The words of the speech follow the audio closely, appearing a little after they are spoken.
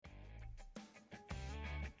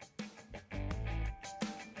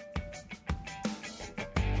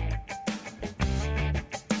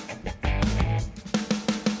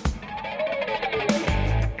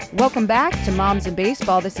Welcome back to Moms in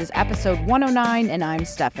Baseball. This is episode 109, and I'm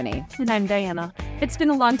Stephanie. And I'm Diana. It's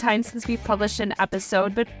been a long time since we've published an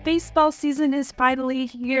episode, but baseball season is finally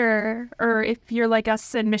here. Or if you're like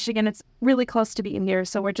us in Michigan, it's really close to being here,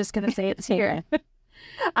 so we're just going to say it's here.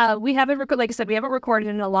 We haven't recorded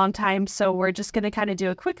in a long time, so we're just going to kind of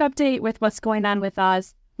do a quick update with what's going on with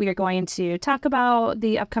us. We are going to talk about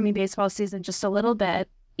the upcoming baseball season just a little bit,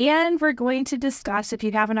 and we're going to discuss, if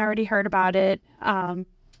you haven't already heard about it,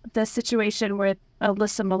 the situation with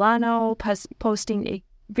Alyssa Milano posting a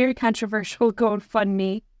very controversial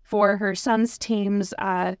GoFundMe for her son's team's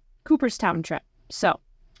Cooperstown trip. So,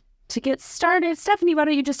 to get started, Stephanie, why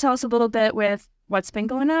don't you just tell us a little bit with what's been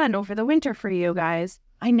going on over the winter for you guys?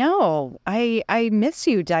 I know. I miss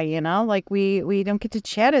you, Diana. Like, we don't get to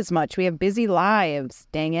chat as much. We have busy lives.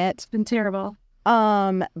 Dang it. It's been terrible.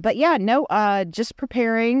 But yeah, no, just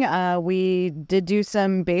preparing. We did do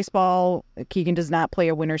some baseball. Keegan does not play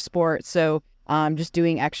a winter sport, so just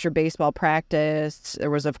doing extra baseball practice. There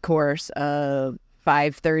was, of course, a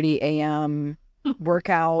 5:30 a.m.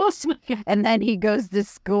 workout, and then he goes to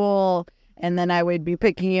school, and then I would be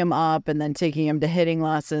picking him up and then taking him to hitting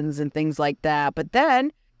lessons and things like that. But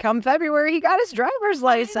then come February, he got his driver's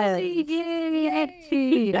license.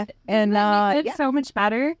 Yay. And it's so much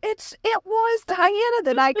better. It was, Diana,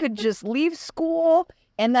 that I could just leave school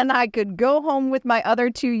and then I could go home with my other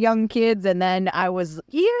two young kids, and then I was,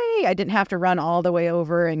 yay, I didn't have to run all the way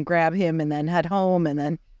over and grab him and then head home and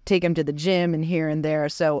then take him to the gym and here and there.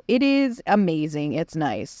 So it is amazing. It's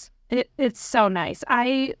nice. It's so nice.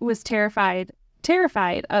 I was terrified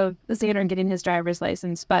of Xander getting his driver's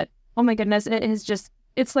license, but oh my goodness,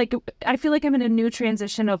 it's like, I feel like I'm in a new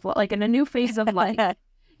transition of, like, in a new phase of life.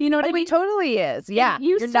 You know what I mean? It totally is. Yeah.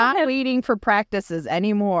 You're not waiting for practices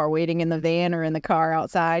anymore, waiting in the van or in the car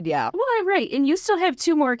outside. Yeah. Well, right. And you still have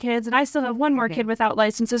two more kids, and I still have one more kid without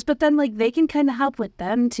licenses, but then, like, they can kind of help with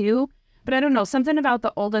them too. But I don't know, something about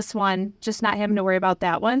the oldest one, just not having to worry about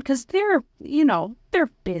that one, because they're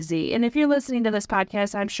busy. And if you're listening to this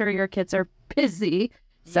podcast, I'm sure your kids are busy.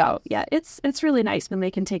 So yeah, it's really nice when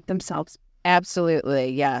they can take themselves.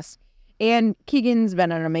 Absolutely, yes. And Keegan's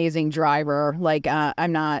been an amazing driver. Like,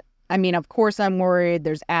 of course I'm worried.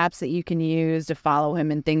 There's apps that you can use to follow him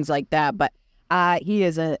and things like that. But he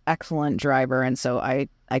is an excellent driver. And so I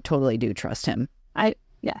totally do trust him.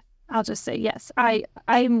 I'll just say yes.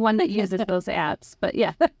 I'm one that uses those apps. But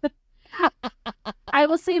yeah. I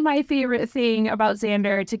will say my favorite thing about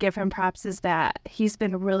Xander, to give him props, is that he's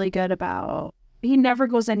been really good about, he never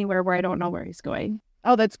goes anywhere where I don't know where he's going.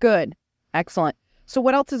 Oh, that's good. Excellent. So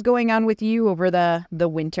what else is going on with you over the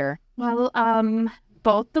winter? Well,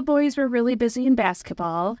 both the boys were really busy in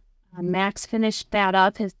basketball. Max finished that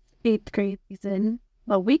up, his 8th grade season,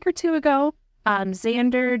 a week or two ago.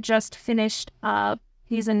 Xander just finished up.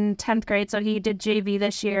 He's in 10th grade, so he did JV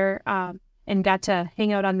this year and got to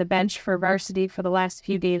hang out on the bench for varsity for the last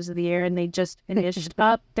few games of the year. And they just finished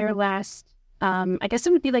up their last, I guess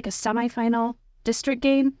it would be like a semifinal district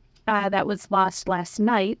game that was lost last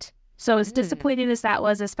night. So as disappointing as that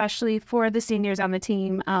was, especially for the seniors on the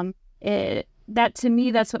team, that to me,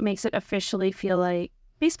 that's what makes it officially feel like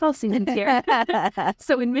baseball season here.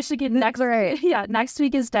 So in Michigan, next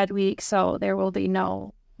week is dead week, so there will be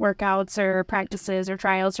no workouts or practices or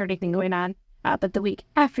tryouts or anything going on. But the week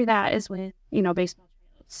after that is when, baseball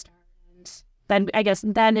tryouts start. And then I guess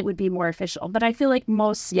then it would be more official. But I feel like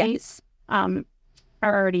most states are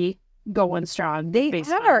already going strong. They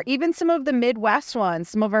are. Even some of the Midwest ones,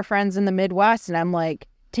 some of our friends in the Midwest. And I'm like,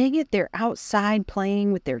 dang it, they're outside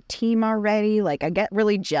playing with their team already. Like, I get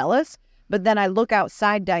really jealous. But then I look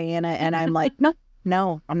outside, Diana, and I'm like,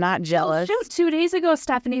 no, I'm not jealous. Well, 2 days ago,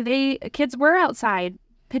 Stephanie, kids were outside.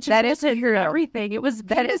 That is true. Everything. It was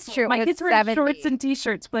beautiful. That is true. My kids were in shorts and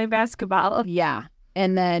t-shirts playing basketball. Yeah.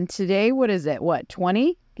 And then today, what is it?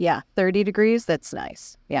 20? Yeah, 30 degrees. That's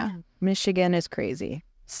nice. Yeah. Michigan is crazy.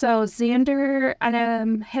 So Xander,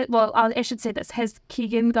 I should say this. Has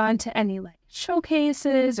Keegan gone to any like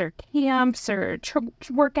showcases or camps or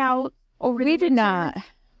workout over? We did not.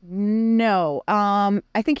 No.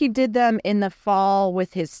 I think he did them in the fall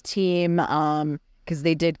with his team. Because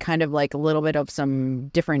they did kind of like a little bit of some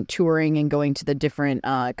different touring and going to the different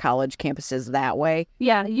college campuses that way.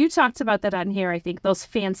 Yeah, you talked about that on here, I think, those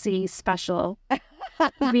fancy special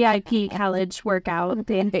VIP college workout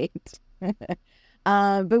things.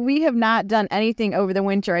 But we have not done anything over the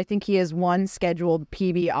winter. I think he has one scheduled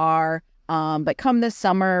PBR. But come this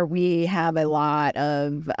summer, we have a lot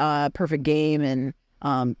of Perfect Game and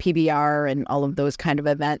PBR and all of those kind of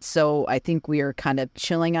events. So I think we are kind of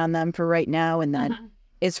chilling on them for right now. And then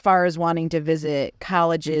as far as wanting to visit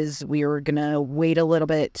colleges, we were going to wait a little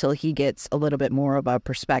bit till he gets a little bit more of a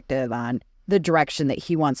perspective on the direction that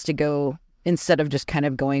he wants to go instead of just kind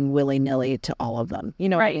of going willy-nilly to all of them. You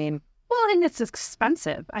know what I mean? Well, and it's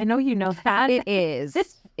expensive. I know you know that. It is.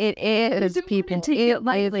 It is, people.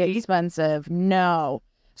 It is expensive. No.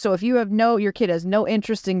 So if you have your kid has no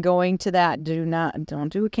interest in going to that, don't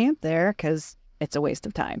do a camp there because it's a waste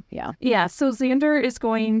of time. Yeah. Yeah. So Xander is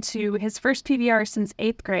going to his first PBR since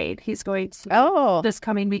 8th grade. He's going to this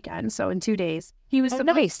coming weekend. So in 2 days. He was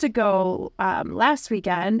supposed to go last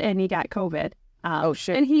weekend and he got COVID.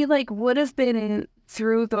 Shit. And he would have been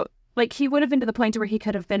through he would have been to the point where he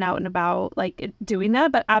could have been out and about doing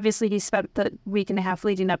that. But obviously he spent the week and a half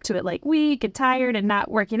leading up to it weak and tired and not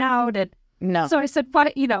working out. And no. So I said,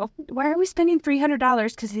 why are we spending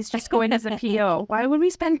 $300? Because he's just going as a PO. Why would we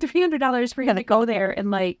spend $300 for him to go there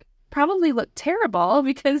and probably look terrible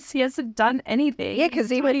because he hasn't done anything? Yeah, because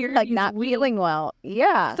he was not feeling well.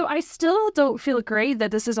 Yeah. So I still don't feel great that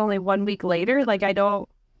this is only 1 week later.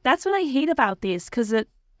 That's what I hate about these because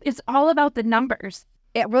it's all about the numbers.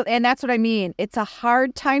 And that's what I mean. It's a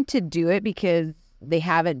hard time to do it because they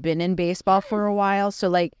haven't been in baseball for a while.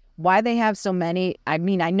 So why they have so many, I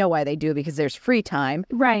mean, I know why they do it because there's free time.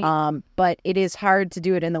 Right. But it is hard to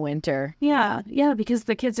do it in the winter. Yeah. Yeah. Because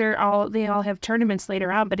the kids they all have tournaments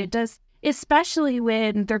later on, but it does, especially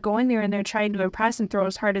when they're going there and they're trying to impress and throw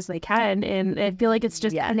as hard as they can. And I feel like it's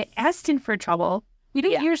just kind of asking for trouble. We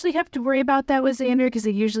don't usually have to worry about that with Xander because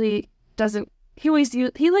he usually doesn't. He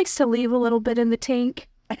likes to leave a little bit in the tank.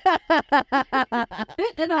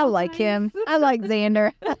 And I like him. I like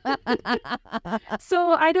Xander.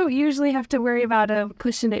 So I don't usually have to worry about him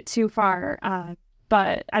pushing it too far.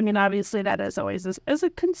 But I mean, obviously that is always is a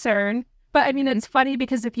concern. But I mean, it's funny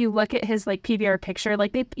because if you look at his PBR picture,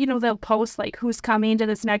 they'll post who's coming to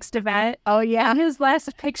this next event. Oh yeah. And his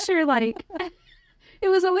last picture, it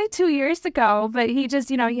was only 2 years ago, but he just,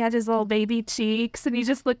 he had his little baby cheeks and he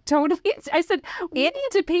just looked totally, I said, we need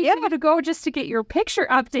to pay for you to go just to get your picture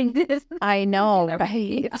updated. I know,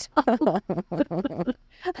 right?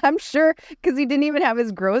 I'm sure, because he didn't even have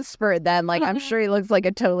his growth spurt then. I'm sure he looks like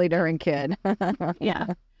a totally different kid. Yeah.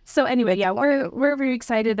 So anyway, we're very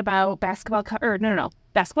excited about basketball. No.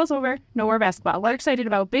 Basketball's over. No more basketball. We're excited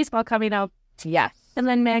about baseball coming up. Yes. And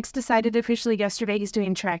then Max decided officially yesterday he's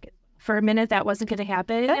doing track. For a minute, that wasn't going to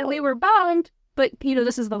happen, and we were bummed. But,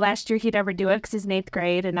 this is the last year he'd ever do it because he's in 8th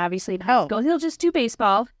grade, and obviously in high school, he'll just do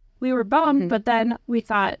baseball. We were bummed, but then we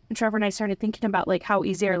thought, Trevor and I started thinking about, how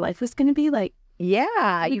easy our life was going to be.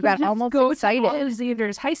 Yeah, you got almost excited. To all of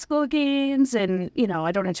Xander's high school games, and,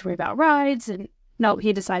 I don't have to worry about rides. And, no,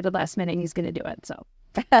 he decided last minute he's going to do it, so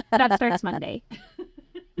that starts Monday.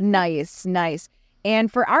 Nice.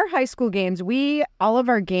 And for our high school games, all of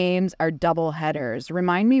our games are double headers.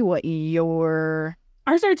 Remind me what your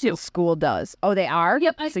ours are 2 school does. Oh, they are?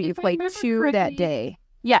 Yep. So you play 2 that day.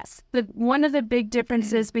 Yes. One of the big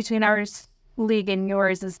differences between our league and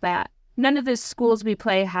yours is that none of the schools we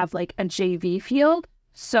play have a JV field.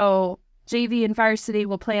 So JV and varsity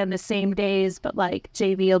will play on the same days, but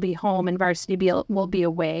JV will be home and varsity will be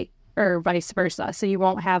away, or vice versa. So you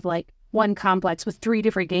won't have one complex with 3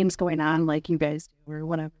 different games going on like you guys do or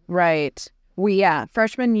whatever. Right.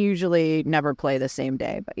 Freshmen usually never play the same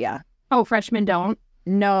day, but yeah. Oh, freshmen don't?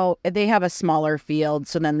 No, they have a smaller field,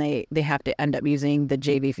 so then they have to end up using the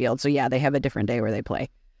JV field. So yeah, they have a different day where they play.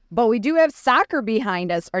 But we do have soccer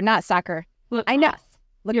behind us, or not soccer. Lacrosse. I know.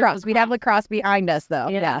 Lacrosse. We'd have lacrosse behind us though.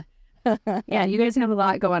 Yeah. Yeah, you guys have a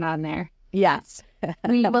lot going on there. Yes.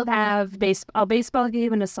 We will have a baseball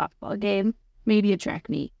game and a softball game, maybe a track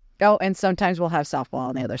meet. Oh, and sometimes we'll have softball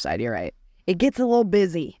on the other side. You're right. It gets a little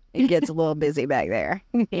busy. Back there.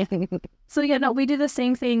 So we do the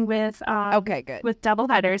same thing with okay, good. With double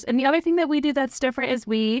headers. And the other thing that we do that's different is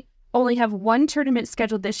we only have 1 tournament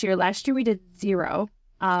scheduled this year. Last year we did 0.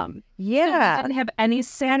 Yeah. So we didn't have any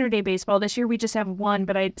Saturday baseball this year. We just have 1.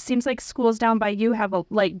 But it seems like schools down by you have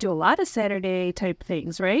do a lot of Saturday type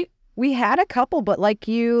things, right? We had a couple, but like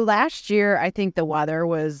you, last year, I think the weather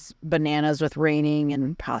was bananas with raining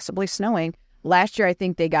and possibly snowing. Last year, I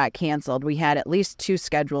think they got canceled. We had at least 2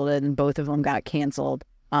 scheduled, and both of them got canceled.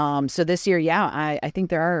 So this year, I think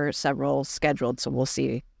there are several scheduled, so we'll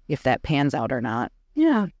see if that pans out or not.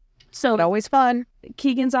 Yeah. So but always fun.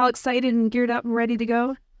 Keegan's all excited and geared up and ready to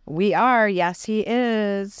go? We are. Yes, he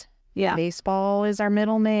is. Yeah. Baseball is our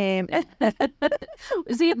middle name.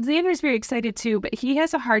 Xander's very excited too, but he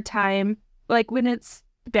has a hard time, when it's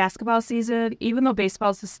basketball season, even though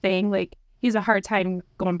baseball's his thing, he's a hard time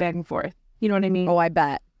going back and forth. You know what I mean? Oh, I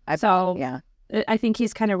bet. Yeah. I think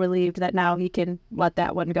he's kind of relieved that now he can let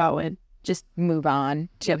that one go. And just move on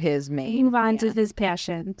to his main. Move on to his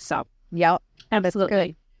passion. So, yep. absolutely. That's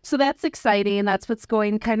good. So that's exciting. That's what's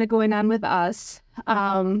going on with us.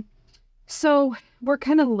 So we're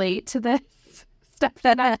kind of late to this stuff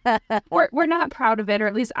that we're not proud of it, or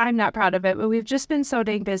at least I'm not proud of it, but we've just been so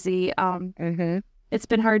dang busy. It's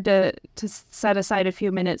been hard to set aside a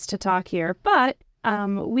few minutes to talk here, but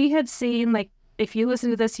we had seen, like, if you listen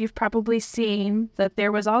to this, you've probably seen that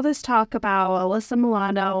there was all this talk about Alyssa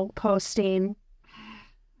Milano posting.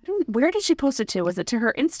 Where did she post it to? Was it to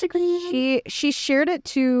her Instagram? She shared it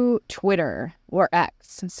to Twitter or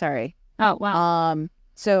X. Sorry. Oh, wow.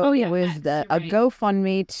 So it was a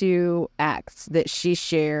GoFundMe to X that she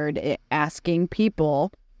shared, asking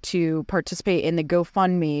people to participate in the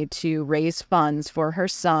GoFundMe to raise funds for her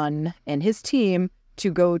son and his team to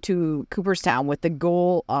go to Cooperstown with the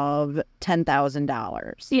goal of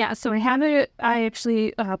 $10,000. Yeah, so I have it. I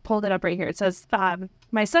actually pulled it up right here. It says,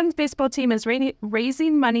 my son's baseball team is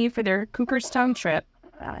raising money for their Cooperstown trip.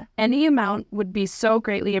 Any amount would be so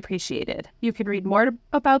greatly appreciated. You can read more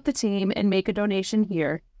about the team and make a donation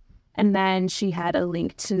here. And then she had a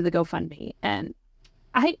link to the GoFundMe. And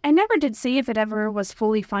I never did see if it ever was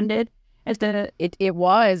fully funded. It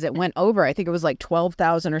was. It went over. I think it was like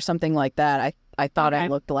 12,000 or something like that. I thought I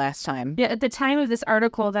looked last time. Yeah, at the time of this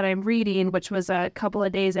article that I'm reading, which was a couple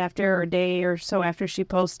of days after, or a day or so after she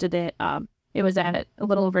posted it, it was at a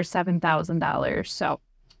little over $7,000. So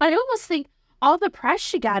I almost think all the press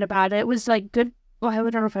she got about it was like good. Well, I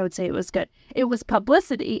don't know if I would say it was good. It was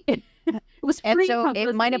publicity. It was free and so publicity.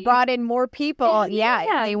 It might have brought in more people.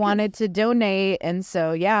 Yeah, they wanted to donate, and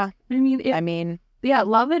so yeah. I mean, yeah,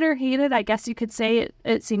 love it or hate it, I guess you could say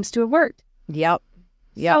it seems to have worked. Yep,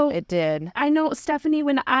 So, it did. I know, Stephanie,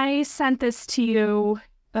 when I sent this to you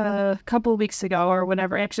a couple of weeks ago or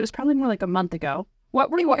whatever, actually, it was probably more like a month ago.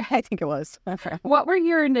 I think it was. What were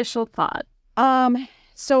your initial thoughts?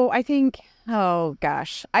 So I think, oh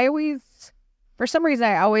gosh, for some reason,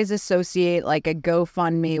 I always associate like a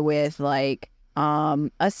GoFundMe with like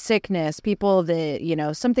a sickness, people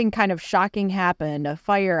that, something kind of shocking happened, a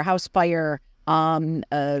house fire,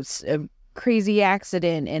 a crazy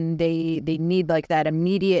accident, and they need like that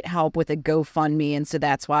immediate help with a GoFundMe. And so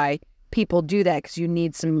that's why people do that, because you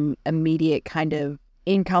need some immediate kind of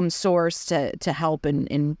income source to help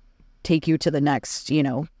and take you to the next,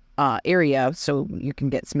 area so you can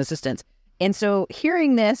get some assistance. And so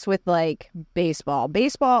hearing this with like baseball,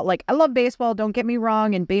 like I love baseball, don't get me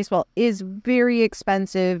wrong, and baseball is very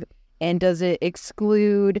expensive. And does it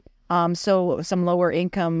exclude so some lower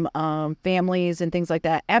income families and things like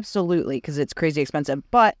that? Absolutely, because it's crazy expensive.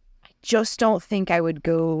 But I just don't think I would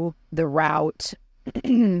go the route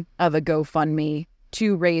of a GoFundMe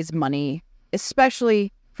to raise money,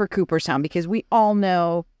 especially for Cooperstown, because we all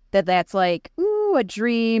know that that's like, a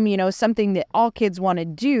dream, something that all kids want to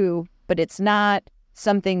do, but it's not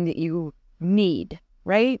something that you need,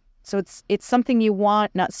 right? So it's something you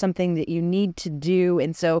want, not something that you need to do.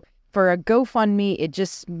 And so for a GoFundMe, it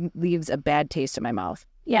just leaves a bad taste in my mouth.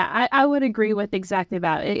 Yeah, I would agree with exactly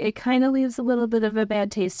that. It kind of leaves a little bit of a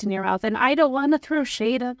bad taste in your mouth. And I don't want to throw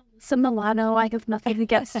shade on some Milano. I have nothing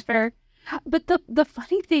against her. But the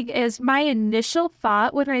funny thing is, my initial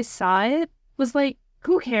thought when I saw it was like,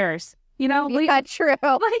 who cares? True.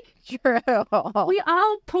 True. We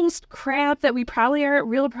all post crap that we probably aren't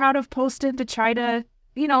real proud of posting to try to,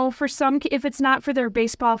 for some, if it's not for their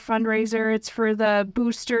baseball fundraiser, it's for the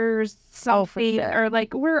boosters, something, or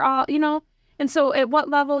like we're all, And so at what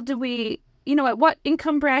level do we, at what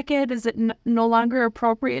income bracket is it no longer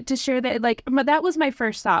appropriate to share that? Like, that was my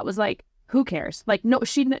first thought, was like, who cares? Like, no,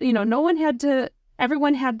 no one had to.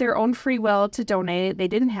 Everyone had their own free will to donate. They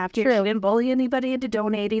didn't have to. She didn't bully anybody into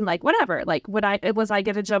donating. Like, whatever. Like, was I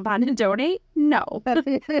going to jump on and donate? No.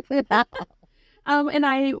 And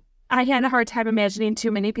I had a hard time imagining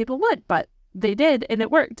too many people would, but they did, and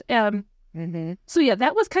it worked. So yeah,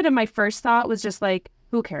 that was kind of my first thought, was just like,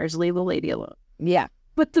 who cares? Leave the lady alone. Yeah.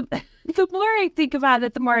 But the more I think about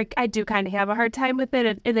it, the more I do kind of have a hard time with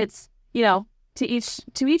it, and it's to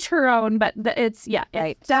each her own, but it's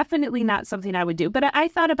definitely not something I would do. But I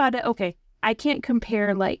thought about it, okay, I can't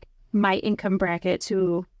compare like my income bracket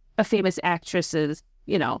to a famous actress's,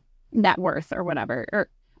 net worth or whatever, or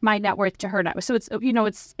my net worth to her net worth. So it's,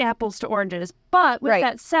 it's apples to oranges. But with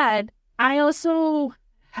that said, I also,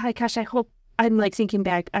 I hope, I'm like thinking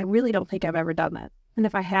back, I really don't think I've ever done that. And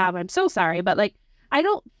if I have, I'm so sorry. But like, I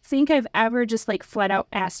don't think I've ever just like flat out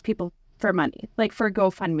asked people for money, like for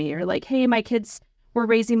GoFundMe, or like, hey, my kids were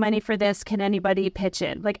raising money for this, can anybody pitch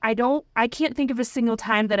in? Like, I can't think of a single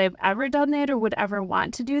time that I've ever done that or would ever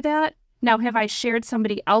want to do that. Now, have I shared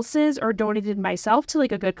somebody else's or donated myself to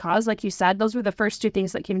like a good cause? Like you said, those were the first two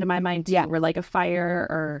things that came to my mind too, were like a fire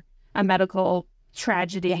or a medical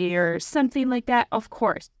tragedy or something like that. Of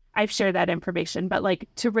course, I've shared that information, but like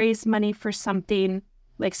to raise money for something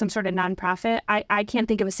like some sort of nonprofit, I can't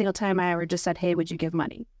think of a single time I ever just said, hey, would you give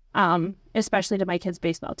money? Especially to my kids'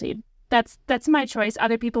 baseball team. That's my choice.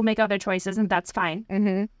 Other people make other choices, and that's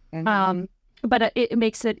fine. But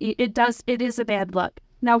it is a bad look.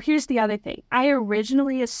 Now, here's the other thing. I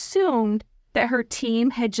originally assumed that her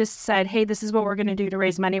team had just said, hey, this is what we're going to do to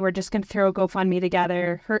raise money. We're just going to throw a GoFundMe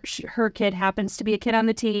together. Her kid happens to be a kid on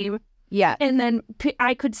the team. Yeah. And then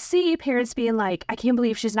I could see parents being like, I can't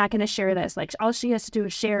believe she's not going to share this. Like, all she has to do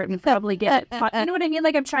is share it and probably get it. You know what I mean?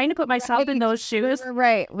 Like, I'm trying to put myself in those shoes.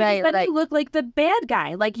 Right. Then you look like the bad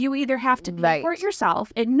guy. Like, you either have to pay for it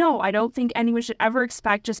yourself. And no, I don't think anyone should ever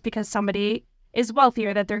expect just because somebody is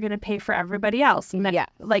wealthier that they're going to pay for everybody else. And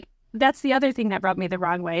that, like, that's the other thing that rubbed me the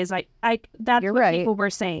wrong way is that's You're what right. people were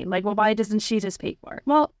saying. Like, well, why doesn't she just pay for it?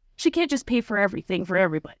 Well, she can't just pay for everything for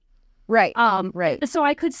everybody. Right. Right. So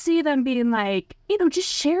I could see them being like, just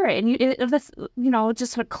share it. And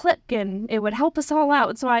just a click and it would help us all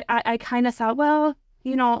out. So I kind of thought, well,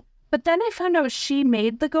 but then I found out she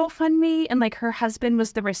made the GoFundMe and like her husband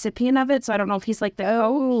was the recipient of it. So I don't know if he's like the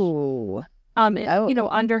coach.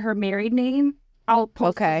 Under her married name. I'll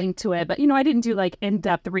post a link to it, but I didn't do like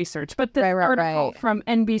in-depth research. But the article from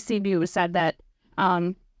NBC News said that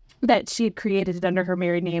that she had created it under her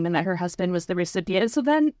married name and that her husband was the recipient. So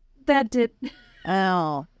then that did.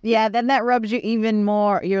 Oh, yeah. Then that rubs you even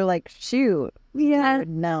more. You're like, shoot. Yeah. Dude,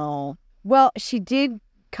 no. Well, she did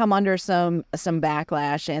come under some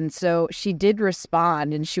backlash, and so she did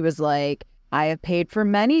respond, and she was like, I have paid for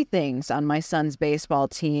many things on my son's baseball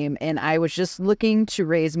team, and I was just looking to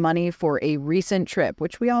raise money for a recent trip,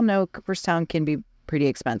 which we all know Cooperstown can be pretty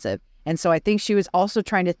expensive. And so I think she was also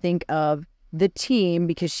trying to think of the team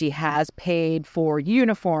because she has paid for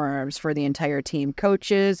uniforms for the entire team,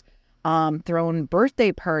 coaches, thrown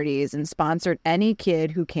birthday parties, and sponsored any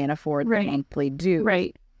kid who can't afford the monthly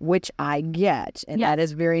dues, which I get. And that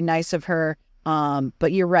is very nice of her.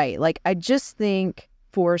 But you're right. Like, I just think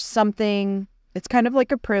for something, it's kind of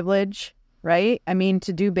like a privilege, right? I mean,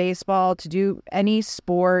 to do baseball, to do any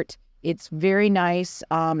sport, it's very nice,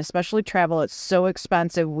 especially travel. It's so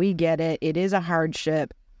expensive. We get it. It is a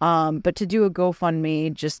hardship. But to do a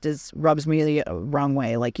GoFundMe just rubs me the wrong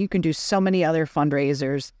way. Like, you can do so many other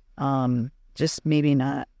fundraisers, just maybe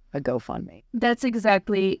not a GoFundMe. That's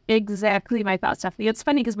exactly my thoughts, Stephanie. It's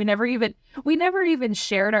funny because we never even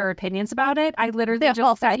shared our opinions about it. I literally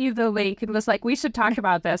just sent you the link and was like, we should talk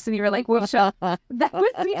about this. And you were like, well, that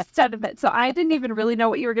was the extent of it. So I didn't even really know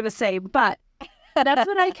what you were going to say. But that's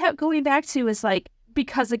what I kept going back to is like,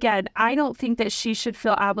 because again, I don't think that she should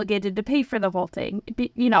feel obligated to pay for the whole thing.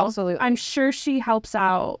 Absolutely. I'm sure she helps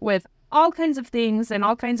out with all kinds of things in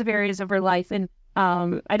all kinds of areas of her life. And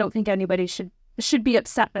I don't think anybody should be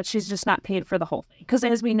upset that she's just not paid for the whole thing. Because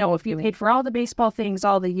as we know, if you paid for all the baseball things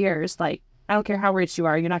all the years, like, I don't care how rich you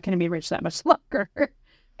are, you're not going to be rich that much longer.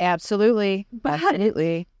 Absolutely.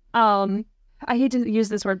 Absolutely. I hate to use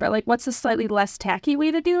this word, but like, what's a slightly less tacky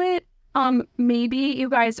way to do it? Maybe you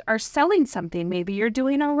guys are selling something. Maybe you're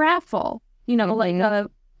doing a raffle, like a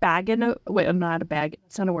wagon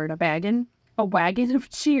of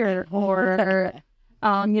cheer, or,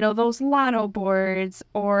 those lotto boards,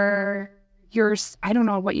 or I don't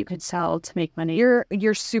know what you could sell to make money.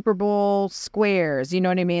 Your Super Bowl squares, you know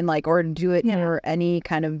what I mean? Like, or do it for any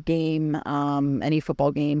kind of game, any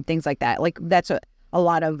football game, things like that. Like, that's what a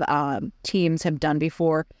lot of teams have done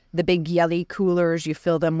before. The big yelly coolers, you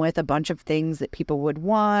fill them with a bunch of things that people would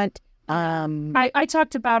want. I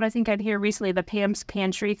talked about, I think I'd hear recently, the Pam's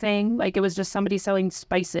Pantry thing. Like, it was just somebody selling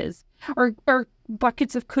spices or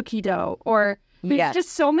buckets of cookie dough, or just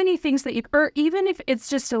so many things that or even if it's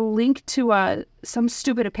just a link to some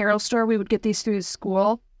stupid apparel store, we would get these through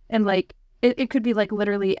school. And like, it could be like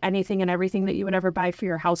literally anything and everything that you would ever buy for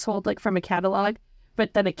your household, like from a catalog.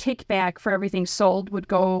 But then a kickback for everything sold would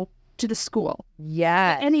go to the school.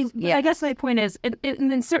 I guess my point is,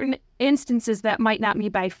 in certain instances, that might not be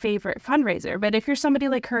my favorite fundraiser. But if you're somebody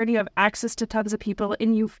like her and you have access to tons of people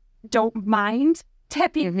and you don't mind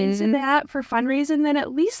tapping into that for fundraising, then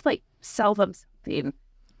at least like sell them something.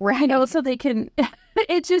 Right. So they can,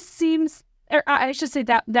 it just seems, or I should say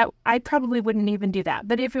that I probably wouldn't even do that.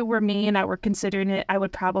 But if it were me and I were considering it, I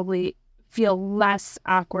would probably feel less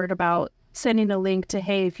awkward about sending a link to,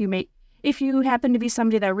 hey, if you happen to be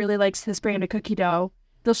somebody that really likes this brand of cookie dough,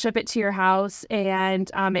 they'll ship it to your house, and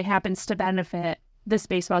it happens to benefit this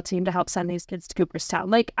baseball team to help send these kids to Cooperstown.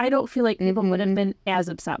 Like, I don't feel like people would have been as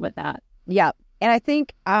upset with that. Yeah. And I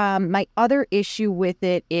think my other issue with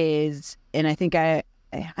it is, and I think I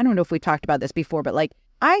don't know if we talked about this before, but like,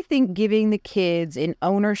 I think giving the kids an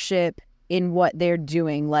ownership in what they're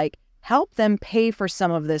doing, like help them pay for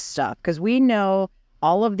some of this stuff. Because we know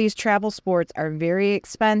all of these travel sports are very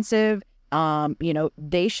expensive.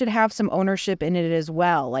 They should have some ownership in it as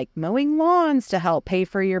well, like mowing lawns to help pay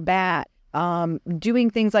for your bat, doing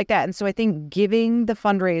things like that. And so I think giving the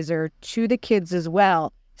fundraiser to the kids as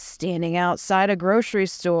well, standing outside a grocery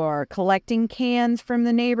store, collecting cans from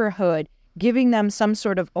the neighborhood, giving them some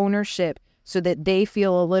sort of ownership so that they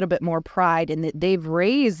feel a little bit more pride and that they've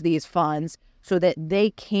raised these funds so that they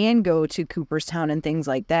can go to Cooperstown and things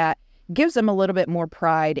like that, gives them a little bit more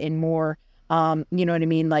pride and more, you know what I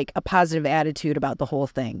mean, like a positive attitude about the whole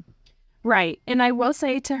thing. Right. And I will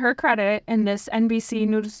say, to her credit, in this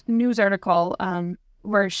NBC News article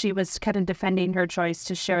where she was kind of defending her choice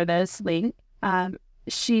to share this link,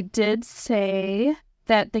 she did say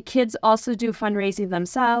that the kids also do fundraising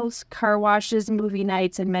themselves, car washes, movie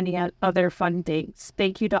nights, and many other fun things.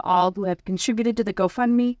 Thank you to all who have contributed to the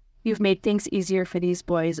GoFundMe. You've made things easier for these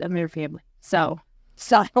boys and their family. So,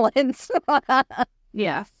 silence.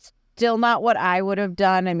 Yeah. Still not what I would have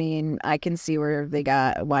done. I mean, I can see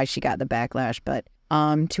why she got the backlash, but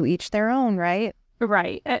to each their own, right?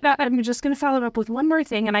 Right. I'm just going to follow up with one more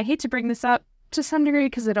thing, and I hate to bring this up to some degree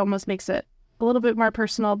because it almost makes it a little bit more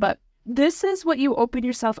personal, but this is what you open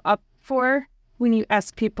yourself up for when you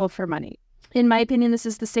ask people for money. In my opinion, this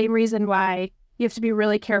is the same reason why you have to be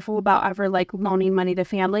really careful about ever like loaning money to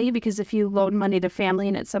family, because if you loan money to family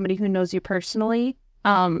and it's somebody who knows you personally,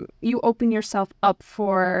 you open yourself up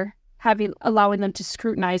for allowing them to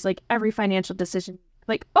scrutinize like every financial decision.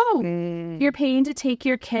 Like, you're paying to take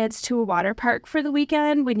your kids to a water park for the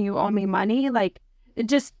weekend when you owe me money. Like,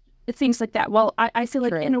 just things like that. Well, I feel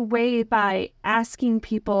like in a way, by asking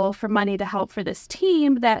people for money to help for this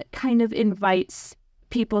team, that kind of invites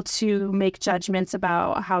people to make judgments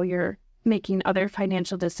about how you're making other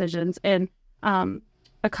financial decisions. And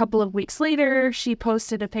a couple of weeks later, she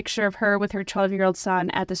posted a picture of her with her 12-year-old son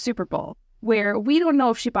at the Super Bowl, where we don't know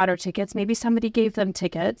if she bought her tickets. Maybe somebody gave them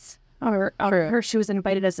tickets, or she was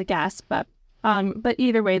invited as a guest. But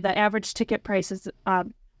either way, the average ticket price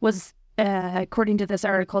was, according to this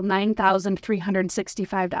article,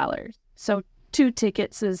 $9,365. So 2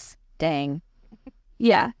 tickets is, dang,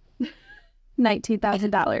 yeah,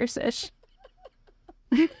 $19,000-ish.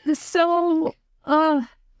 So,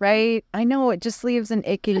 right? I know, it just leaves an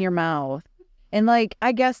ick in your mouth. And like,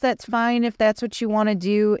 I guess that's fine if that's what you want to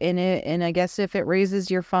do in it. And I guess if it raises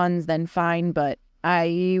your funds, then fine. But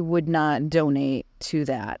I would not donate to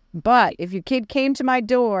that. But if your kid came to my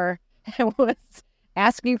door and was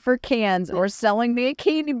asking for cans or selling me a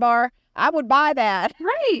candy bar, I would buy that.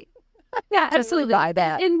 Right. Yeah, absolutely. Buy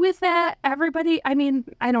that. And with that, everybody, I mean,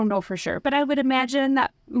 I don't know for sure, but I would imagine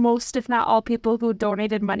that most, if not all, people who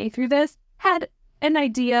donated money through this had an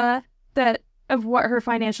idea of what her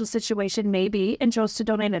financial situation may be and chose to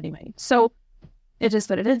donate anyway. So it is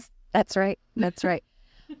what it is. That's right. That's right.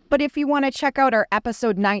 But if you want to check out our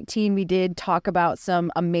episode 19, we did talk about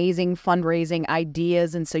some amazing fundraising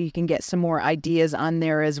ideas. And so you can get some more ideas on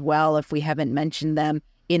there as well. If we haven't mentioned them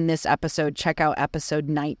in this episode, check out episode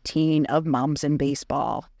 19 of Moms in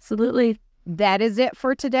Baseball. Absolutely. That is it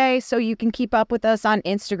for today. So you can keep up with us on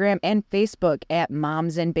Instagram and Facebook at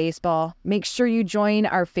Moms in Baseball. Make sure you join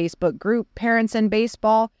our Facebook group, Parents in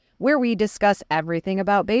Baseball, where we discuss everything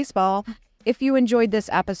about baseball. If you enjoyed this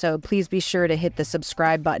episode, please be sure to hit the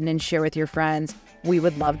subscribe button and share with your friends. We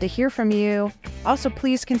would love to hear from you. Also,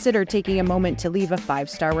 please consider taking a moment to leave a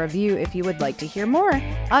 5-star review if you would like to hear more.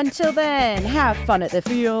 Until then, have fun at the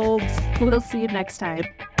fields. We'll see you next time.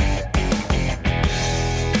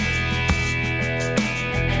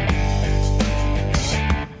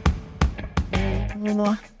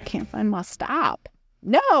 Can't find my stop.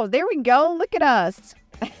 No, there we go. Look at us.